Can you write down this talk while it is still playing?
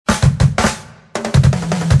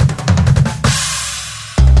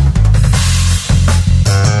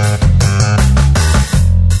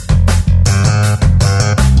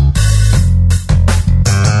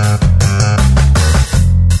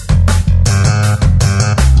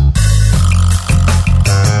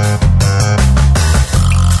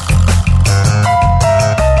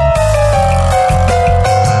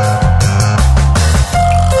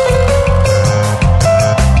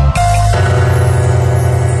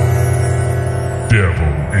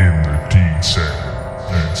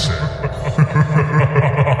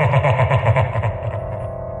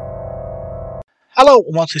Hello,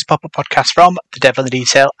 and what's this pop-up podcast from The Devil in the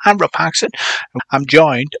Detail? I'm Rob Parkinson. I'm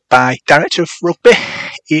joined by Director of Rugby,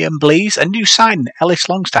 Ian Blease, and new signing, Ellis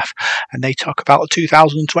Longstaff, and they talk about the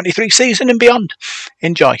 2023 season and beyond.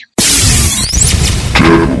 Enjoy.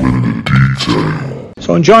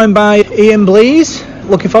 So I'm joined by Ian Blease.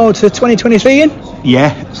 Looking forward to 2023, Ian?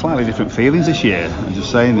 Yeah, slightly different feelings this year. I'm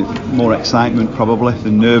just saying, it's more excitement probably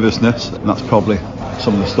than nervousness, and that's probably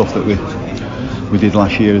some of the stuff that we did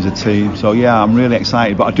last year as a team. So yeah, I'm really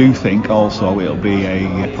excited, but I do think also it'll be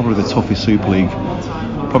probably the toughest Super League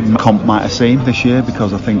probably comp might have seen this year,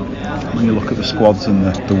 because I think when you look at the squads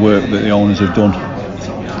and the work that the owners have done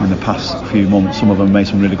in the past few months, some of them made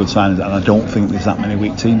some really good signings, and I don't think there's that many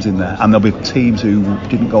weak teams in there. And there'll be teams who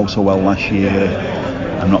didn't go so well last year.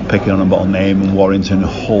 I'm not picking on them, but I'll name and Warrington,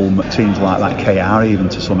 Hull, teams like that, KR even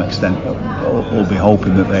to some extent, will be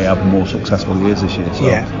hoping that they have more successful years this year. So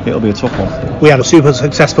yeah, it'll be a tough one. We had a super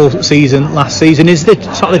successful season last season. Is the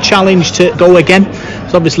sort of the challenge to go again?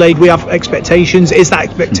 So obviously we have expectations. Is that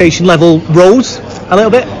expectation level rose a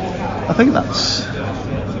little bit? I think that's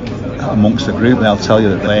amongst the group. They'll tell you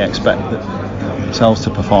that they expect themselves to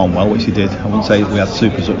perform well, which they did. I wouldn't say we had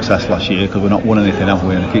super success last year because we've not won anything, have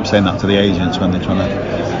we? And I keep saying that to the agents when they're trying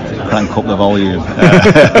to crank up the volume.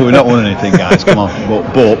 We've not won anything, guys, come on.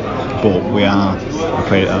 But we are,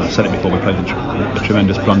 I said it before, we played a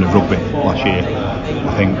tremendous brand of rugby last year.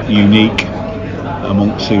 I think unique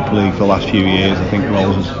amongst Super League for the last few years. I think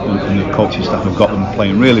Rose and the coaching staff have got them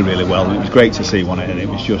playing really, really well, and it was great to see, wasn't it? And it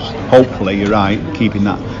was just, hopefully, you're right, keeping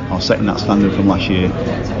that or setting that standard from last year.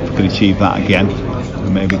 If we can achieve that again,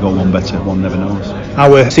 and maybe go one better, one never knows.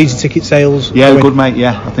 Our season ticket sales? Yeah, good, mate.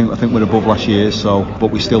 Yeah, I think we're above last year. So, but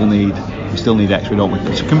we still need extra, don't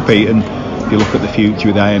we, to compete. And if you look at the future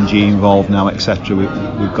with IMG involved now, etc.,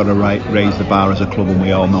 we've got to raise the bar as a club, and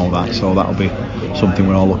we all know that. So that'll be something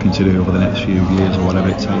we're all looking to do over the next few years or whatever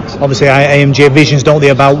it takes. Obviously, AMG visions, don't they,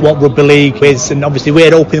 about what rugby league is, and obviously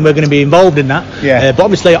we're hoping we're going to be involved in that. Yeah. But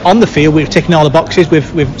obviously on the field we've taken all the boxes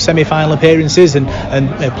with semi-final appearances and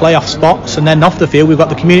playoff spots, and then off the field we've got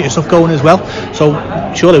the community stuff going as well. So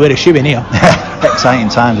surely we're a shoe in here. Exciting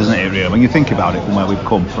times, isn't it, really? When you think about it, from where we've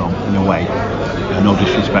come from, in a way, no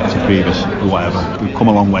disrespect to previous or whatever, we've come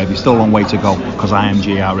a long way. There's still a long way to go, because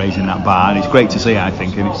IMG are raising that bar, and it's great to see, I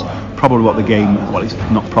think, and it's probably what the game, well, it's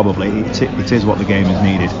not probably, it is what the game has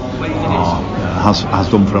needed, has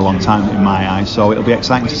done for a long time in my eyes. So it'll be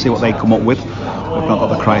exciting to see what they come up with. We've not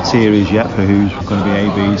got the criteria yet for who's going to be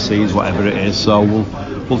A, B, C's, whatever it is. So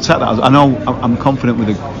we'll take that. I know I'm confident with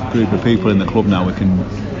a group of people in the club now. We can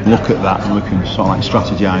look at that and we can sort of like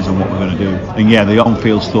strategise on what we're going to do. And yeah, the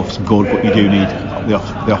on-field stuff's good, but you do need the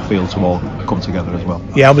off-field to all come together as well.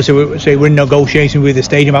 Yeah, obviously we're in negotiation with the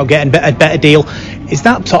stadium about getting a better deal. Is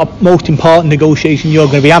that sort of most important negotiation you're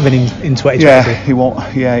going to be having in 2020?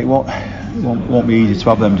 Yeah, it won't be easy to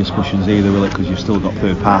have them discussions either, will it? Because you've still got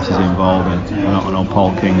third parties involved, and I know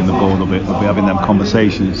Paul King and the board will be having them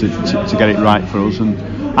conversations to get it right for us. And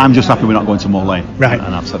I'm just happy we're not going to Mull Lane. Right.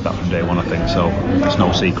 And I've said that from day one, I think. So it's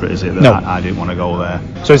no secret, is it, that no. I didn't want to go there.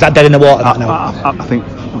 So is that dead in the water? I think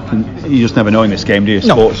you just never know in this game, do you?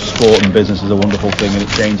 No. Sport and business is a wonderful thing, and it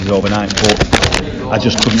changes overnight. But I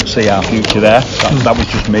just couldn't see our future there. That was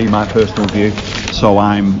just me, my personal view. So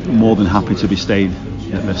I'm more than happy to be staying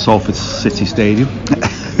at the Salford City Stadium.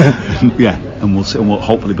 Yeah, and we'll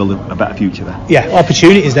hopefully build a better future there. Yeah,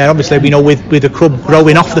 opportunities there. Obviously, we know with the club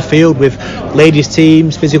growing off the field with ladies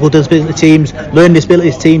teams, physical disability teams, learning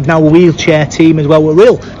disabilities teams, now a wheelchair team as well. We're a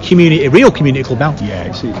real community club now. Yeah,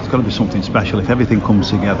 it's got to be something special. If everything comes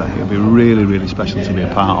together, it'll be really, really special to be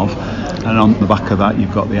a part of. And on the back of that,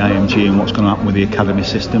 you've got the IMG and what's going to happen with the academy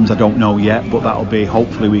systems. I don't know yet, but that'll be,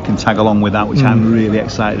 hopefully we can tag along with that, which I'm really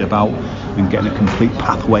excited about, and getting a complete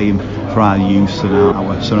pathway in for our youth and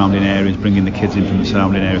our surrounding areas, bringing the kids in from the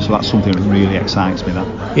surrounding areas. So that's something that really excites me.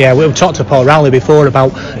 That. Yeah, we've talked to Paul Rowley before about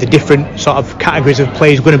the different sort of categories of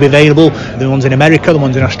players going to be available. The ones in America, the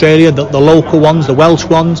ones in Australia, the local ones, the Welsh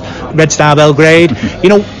ones, Red Star Belgrade. You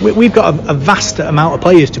know, we've got a vast amount of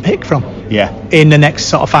players to pick from. Yeah. In the next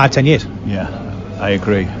sort of 5-10 years. Yeah. I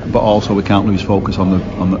agree, but also we can't lose focus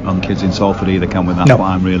on kids in Salford either, can we? That's no. what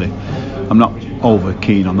I'm not over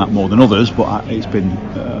keen on that more than others, but it's been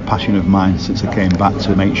a passion of mine since I came back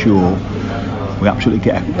to make sure we absolutely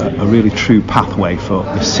get a really true pathway for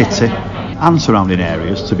the city and surrounding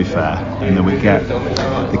areas, to be fair, and then we get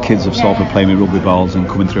the kids of Salford playing with rugby balls and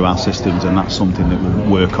coming through our systems, and that's something that we'll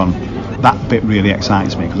work on. That bit really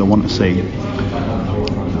excites me, because I want to see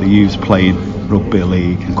the youths playing rugby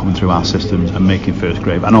league and coming through our systems and making first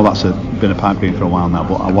grade. I know that's been a pipe dream for a while now,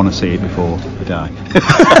 but I want to see it before I die.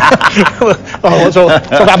 So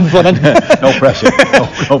having fun then. No pressure.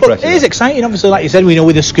 No pressure. It is exciting, obviously, like you said, we know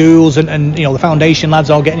with the schools and the foundation lads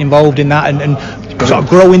all getting involved in that and sort of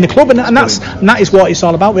growing the club, and that is what it's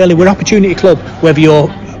all about, really. We're an opportunity club, whether you're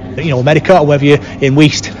America or whether you're in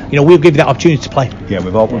West. We'll give you that opportunity to play. Yeah,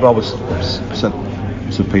 we've always said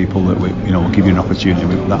to people that we'll give you an opportunity.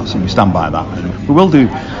 We stand by that, and we will do.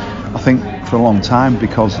 I think for a long time,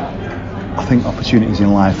 because I think opportunities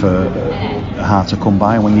in life are hard to come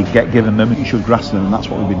by. When you get given them, you should grasp them, and that's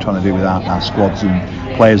what we've been trying to do with our squads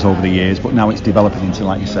and players over the years. But now it's developing into,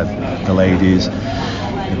 like you said, the ladies,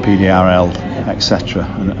 the PDRL, etc.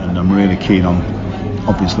 And I'm really keen on,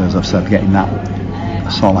 obviously, as I've said, getting that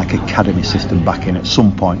sort of like academy system back in at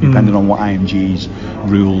some point, depending on what IMG's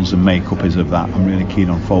rules and makeup is of that. I'm really keen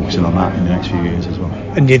on focusing on that in the next few years as well.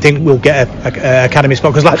 And do you think we'll get a academy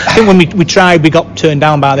spot? Because I think when we tried, we got turned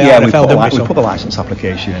down by the RFL, we put the licence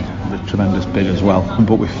application in, the tremendous bid as well,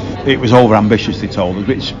 but it was over ambitious, they told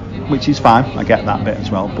us, which is fine. I get that bit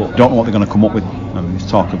as well, but don't know what they're going to come up with.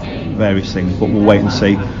 There's talk of various things, but we'll wait and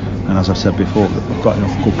see. And as I've said before, we've got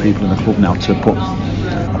enough good people in the club now to put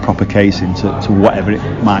a proper case into whatever it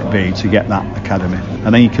might be to get that academy.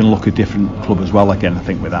 And then you can look at different club as well again, I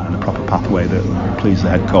think, with that, and a proper pathway that will please the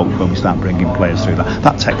head coach when we start bringing players through that.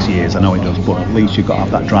 That takes years, I know it does, but at least you've got to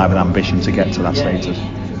have that drive and ambition to get to that status.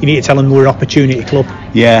 You need to tell them we're an opportunity club.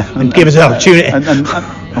 Yeah. And give us an opportunity.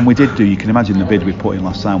 And we did do, you can imagine the bid we put in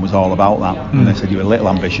last time was all about that. And they said you were a little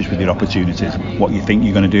ambitious with your opportunities, what you think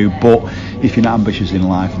you're going to do, but if you're not ambitious in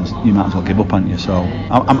life, you might as well give up, aren't you? So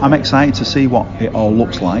I'm excited to see what it all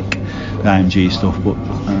looks like, the IMG stuff, but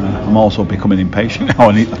I'm also becoming impatient now,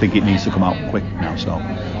 and I think it needs to come out quick now. So,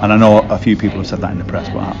 and I know a few people have said that in the press,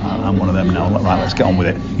 but I'm one of them now. Right, let's get on with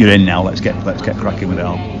it. You're in now, let's get cracking with it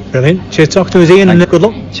all. Brilliant. Cheers, talk to us, Ian, and good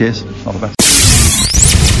luck. Cheers, all the best.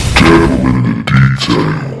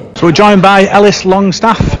 So we're joined by Ellis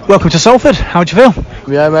Longstaff. Welcome to Salford. How do you feel?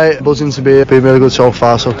 Yeah, mate, buzzing to be here. Been really good so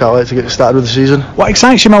far, so can't wait to get started with the season. What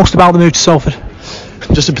excites you most about the move to Salford?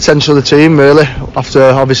 Just the potential of the team, really. After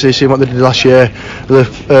obviously seeing what they did last year,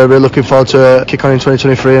 really looking forward to kick on in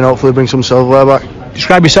 2023 and hopefully bring some silverware back.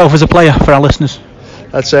 Describe yourself as a player for our listeners.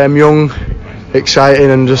 I'd say I'm young,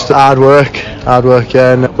 exciting, and just hard work,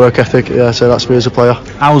 yeah, and work ethic. Yeah, so that's me as a player.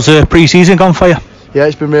 How's pre-season gone for you? Yeah,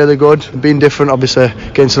 it's been really good. Been different, obviously,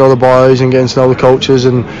 getting to know the boys and getting to know the coaches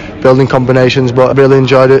and building combinations, but I've really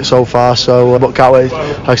enjoyed it so far. So, but can't wait.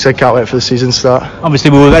 Like I said, can't wait for the season to start. Obviously,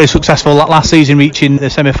 we were very successful last season, reaching the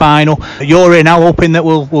semi-final. You're here now, hoping that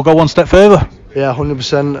we'll go one step further. Yeah,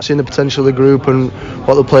 100%. Seeing the potential of the group and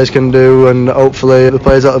what the players can do, and hopefully the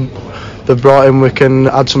players that they've brought in, we can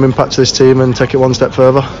add some impact to this team and take it one step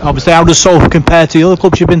further. Obviously, how does Salford compare to the other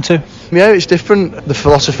clubs you've been to? Yeah, it's different. The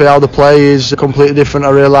philosophy, how they play is completely different. I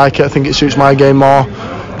really like it. I think it suits my game more.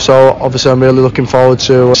 So obviously I'm really looking forward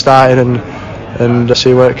to starting and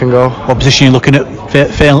see where it can go. What position are you looking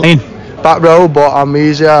at filling in? Back row, but I'm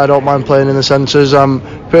easier. I don't mind playing in the centres. I'm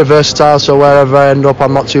pretty versatile, so wherever I end up,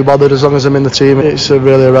 I'm not too bothered as long as I'm in the team. It's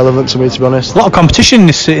really irrelevant to me, to be honest. A lot of competition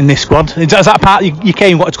in this squad. Is that part you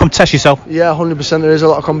came wanted to come test yourself? Yeah, 100%. There is a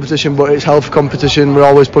lot of competition, but it's healthy competition. We're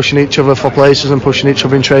always pushing each other for places and pushing each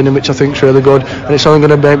other in training, which I think is really good. And it's only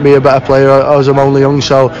going to make me a better player as I'm only young.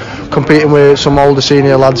 So competing with some older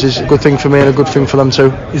senior lads is a good thing for me and a good thing for them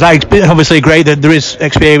too. It's obviously great that there is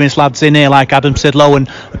experienced lads in here like Adam Sidlow and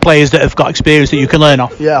players that have got experience that you can learn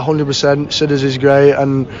off. Yeah, 100%. Sidders is great,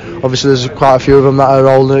 and obviously there's quite a few of them that are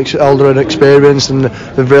older and experienced, and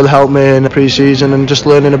they've really helped me in the pre-season, and just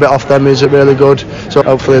learning a bit off them is really good. So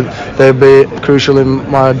hopefully they'll be crucial in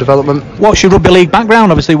my development. What's your rugby league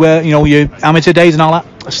background? Obviously, where your amateur days and all that.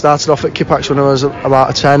 I started off at Kipax when I was about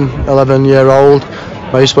a 10, 11 year old.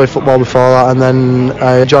 I used to play football before that, and then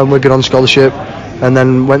I joined Wigan on scholarship, and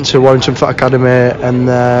then went to Warrington Foot Academy, and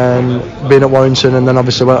then been at Warrington, and then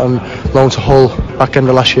obviously went on loan to Hull back end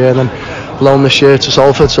of last year, and then loan this year to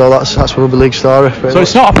Salford. So that's my rugby league story. So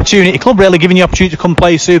it's not opportunity club really, giving you opportunity to come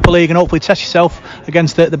play Super League and hopefully test yourself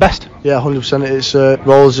against the best. Yeah, 100%. It's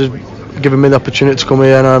Rolls has given me the opportunity to come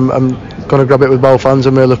here, and I'm going to grab it with both hands.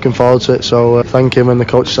 I'm really looking forward to it. So thank him and the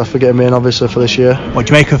coaching staff for getting me in, obviously, for this year. What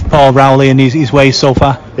do you make of Paul Rowley and his ways so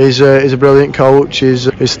far? He's a brilliant coach. His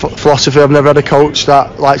philosophy, I've never had a coach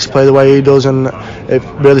that likes to play the way he does, and it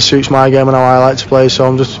really suits my game and how I like to play. So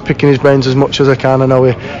I'm just picking his brains as much as I can. I know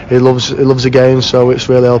he loves the game, so it's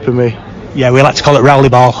really helping me. Yeah, we like to call it rally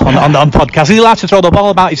ball on podcasts. You like to throw the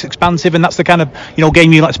ball about, it's expansive, and that's the kind of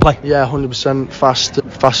game you like to play. Yeah, 100% fast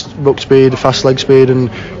ruck speed, fast leg speed, and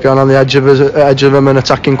going on the edge of them and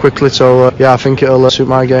attacking quickly. So I think it'll suit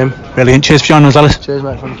my game. Brilliant. Cheers for joining us, Ellis. Cheers,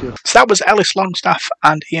 mate. Thank you. So that was Ellis Longstaff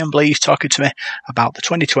and Ian Blease talking to me about the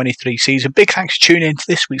 2023 season. Big thanks for tuning in to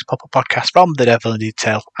this week's Pop-Up Podcast from The Devil in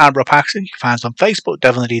Detail. I'm Rob Paxton. You can find us on Facebook,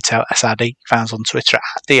 Devil in Detail SRD. You can find us on Twitter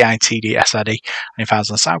at DITDSRD. And you can find us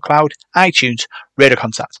on SoundCloud, iTunes, Radio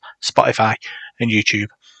Contact, Spotify, and YouTube.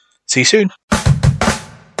 See you soon.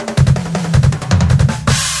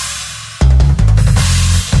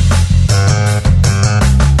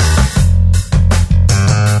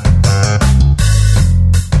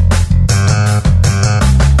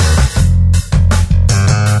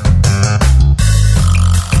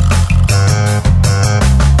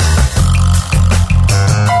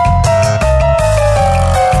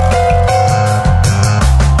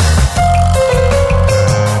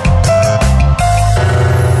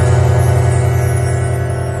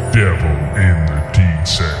 Devil in the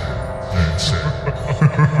Detail.